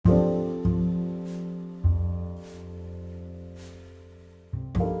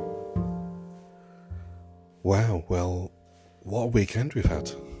Wow, well, what a weekend we've had.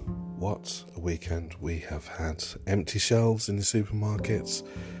 What a weekend we have had. Empty shelves in the supermarkets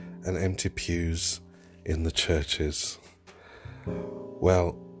and empty pews in the churches.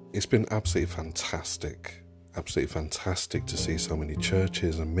 Well, it's been absolutely fantastic. Absolutely fantastic to see so many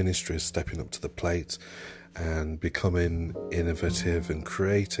churches and ministries stepping up to the plate and becoming innovative and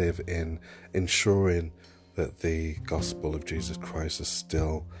creative in ensuring that the gospel of Jesus Christ has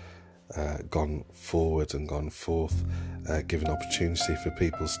still gone forward and gone forth, giving opportunity for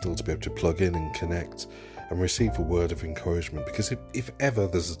people still to be able to plug in and connect and receive a word of encouragement. Because if ever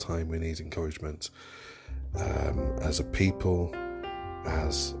there's a time we need encouragement, as a people,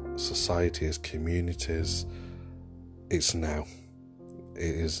 as society, as communities, it's now.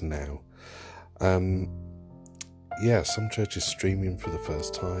 It is now. Some churches streaming for the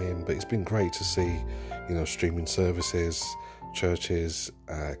first time, but it's been great to see, streaming services, churches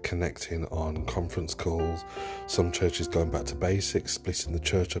connecting on conference calls, some churches going back to basics, splitting the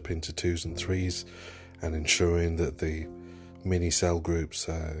church up into 2s and 3s and ensuring that the mini cell groups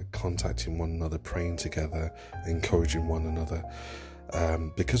are contacting one another, praying together, encouraging one another,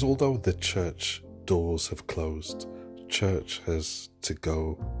 because although the church doors have closed, church has to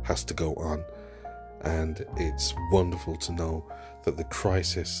go on. And it's wonderful to know that the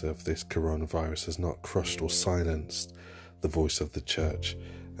crisis of this coronavirus has not crushed or silenced the voice of the church.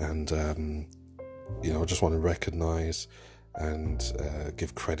 And, I just want to recognise and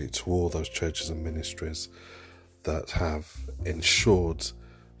give credit to all those churches and ministries that have ensured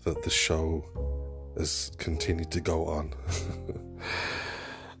that the show has continued to go on.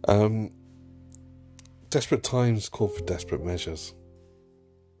 Desperate times call for desperate measures.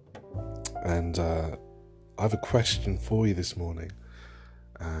 And I have a question for you this morning.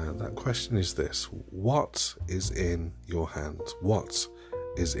 That question is this: what is in your hand? What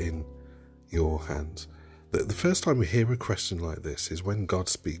is in your hand? The first time we hear a question like this is when God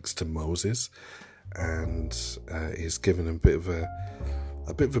speaks to Moses, and he's given a bit of a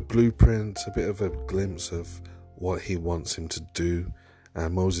blueprint, a bit of a glimpse of what he wants him to do.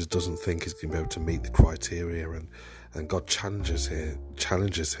 And Moses doesn't think he's going to be able to meet the criteria, and God challenges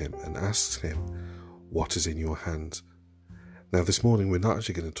him and asks him, what is in your hand? Now this morning we're not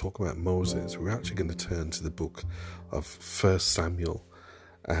actually going to talk about Moses, we're actually going to turn to the book of 1 Samuel,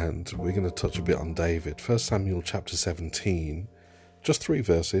 and we're going to touch a bit on David. 1 Samuel chapter 17, just 3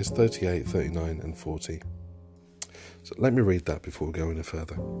 verses, 38, 39 and 40. So let me read that before we go any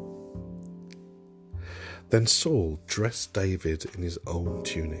further. Then Saul dressed David in his own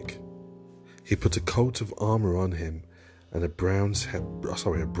tunic. He put a coat of armour on him and a bronze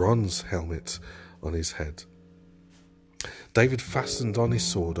helmet on his head. David fastened on his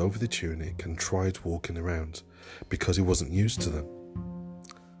sword over the tunic and tried walking around, because he wasn't used to them.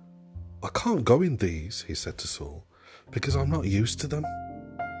 I can't go in these, he said to Saul, because I'm not used to them.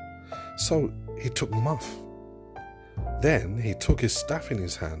 So he took them off. Then he took his staff in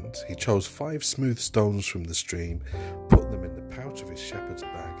his hand, he chose 5 smooth stones from the stream, put them in the pouch of his shepherd's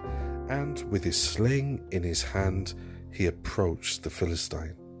bag, and with his sling in his hand, he approached the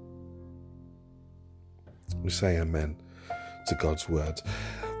Philistine. We say amen to God's word.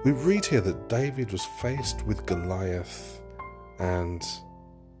 We read here that David was faced with Goliath, and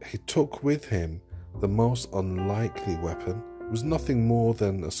he took with him the most unlikely weapon. It was nothing more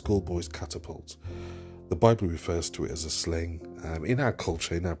than a schoolboy's catapult. The Bible refers to it as a sling. In our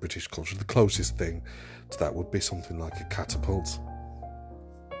culture, in our British culture, the closest thing to that would be something like a catapult.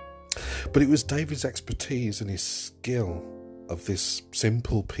 But it was David's expertise and his skill of this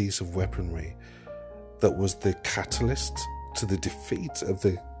simple piece of weaponry that was the catalyst to the defeat of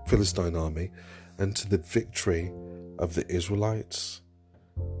the Philistine army and to the victory of the Israelites.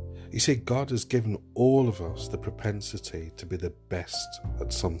 You see, God has given all of us the propensity to be the best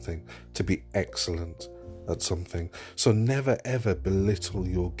at something, to be excellent at something. So never ever belittle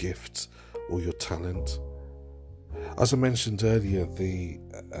your gifts or your talent. As I mentioned earlier, the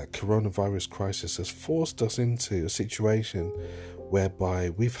coronavirus crisis has forced us into a situation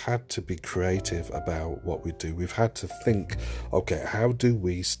whereby we've had to be creative about what we do. We've had to think, okay, how do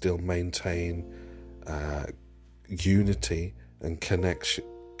we still maintain unity and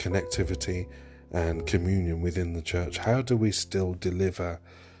connectivity and communion within the church? How do we still deliver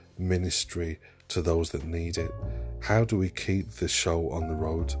ministry to those that need it? How do we keep the show on the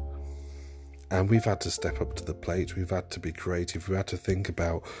road? And we've had to step up to the plate. We've had to be creative. We've had to think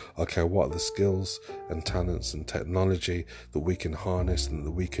about, okay, what are the skills and talents and technology that we can harness and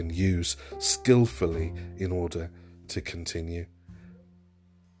that we can use skillfully in order to continue.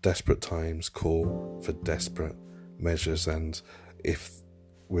 Desperate times call for desperate measures, and if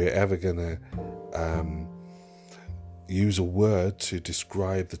we're ever going to use a word to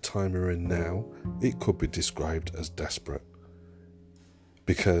describe the time we're in now, it could be described as desperate.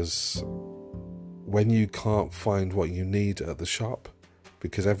 Because when you can't find what you need at the shop,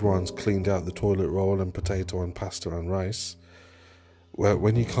 because everyone's cleaned out the toilet roll and potato and pasta and rice, well,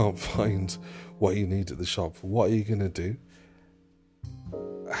 when you can't find what you need at the shop, what are you going to do?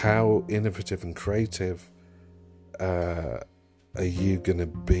 How innovative and creative are you going to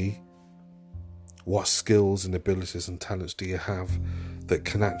be? What skills and abilities and talents do you have that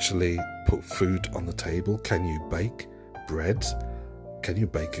can actually put food on the table? Can you bake bread? Can you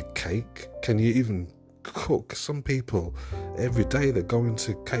bake a cake? Can you even cook? Some people, every day they go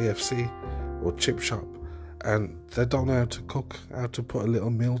into KFC or chip shop and they don't know how to cook, how to put a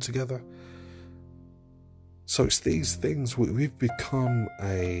little meal together. So it's these things. We've become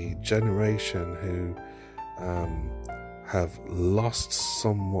a generation who have lost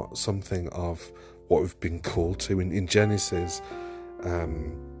something of what we've been called to. In Genesis,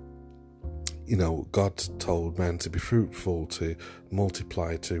 God told man to be fruitful, to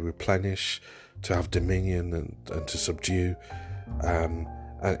multiply, to replenish, to have dominion and to subdue. And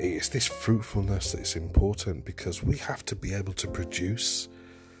it's this fruitfulness that's important, because we have to be able to produce.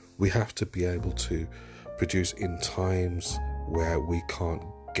 We have to be able to produce in times where we can't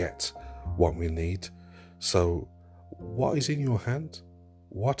get what we need. So what is in your hand?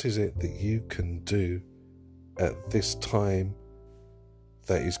 What is it that you can do at this time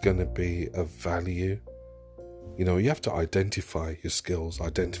that is going to be of value? You have to identify your skills,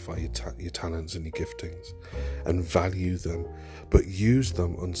 identify your talents and your giftings, and value them, but use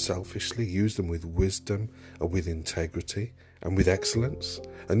them unselfishly, use them with wisdom and with integrity and with excellence,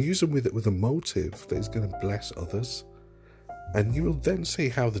 and use them with a motive that is going to bless others. And you will then see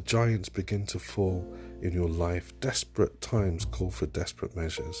how the giants begin to fall in your life. Desperate times call for desperate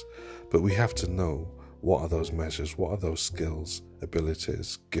measures, but we have to know, what are those measures? What are those skills,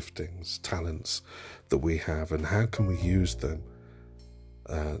 abilities, giftings, talents that we have, and how can we use them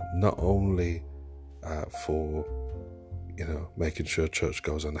not only for making sure church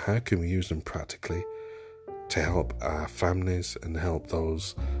goes on, how can we use them practically to help our families and help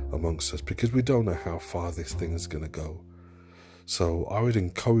those amongst us, because we don't know how far this thing is going to go. So I would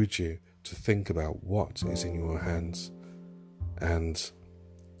encourage you to think about what is in your hands, and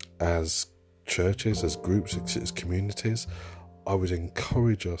as churches, as groups, as communities, I would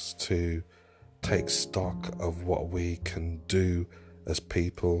encourage us to take stock of what we can do as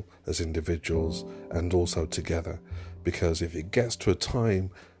people, as individuals, and also together. Because if it gets to a time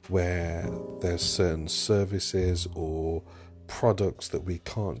where there's certain services or products that we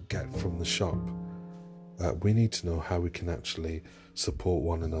can't get from the shop, we need to know how we can actually support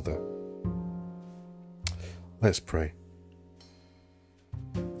one another. Let's pray.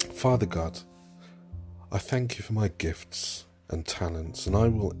 Father God, I thank you for my gifts and talents, and I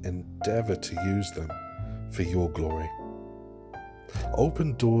will endeavour to use them for your glory.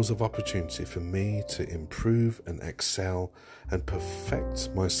 Open doors of opportunity for me to improve and excel and perfect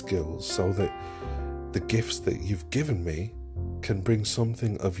my skills, so that the gifts that you've given me can bring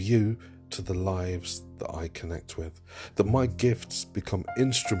something of you to the lives that I connect with. That my gifts become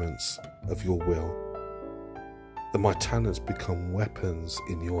instruments of your will. That my talents become weapons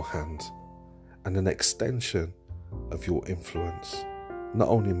in your hand and an extension of your influence, not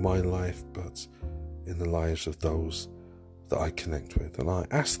only in my life, but in the lives of those that I connect with. And I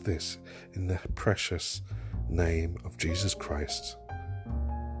ask this in the precious name of Jesus Christ.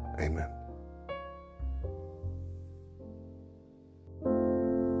 Amen.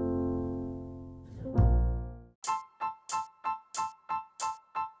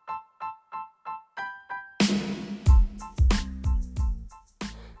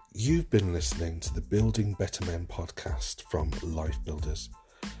 You've been listening to the Building Better Men podcast from Life Builders.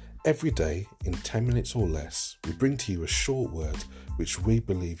 Every day, in 10 minutes or less, we bring to you a short word which we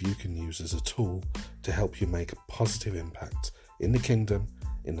believe you can use as a tool to help you make a positive impact in the kingdom,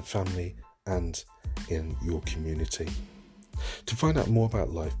 in the family, and in your community. To find out more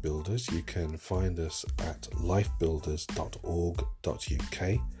about Life Builders, you can find us at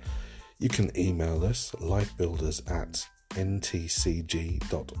lifebuilders.org.uk. You can email us,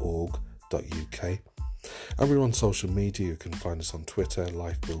 lifebuilders@ntcg.org.uk. And we're on social media. You can find us on Twitter,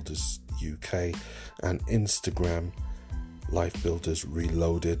 Lifebuilders UK, and Instagram, Lifebuilders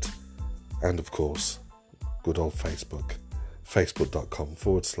Reloaded, and of course, good old Facebook,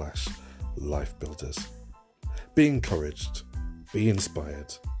 facebook.com/Lifebuilders. Be encouraged, be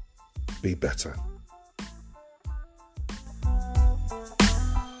inspired, be better.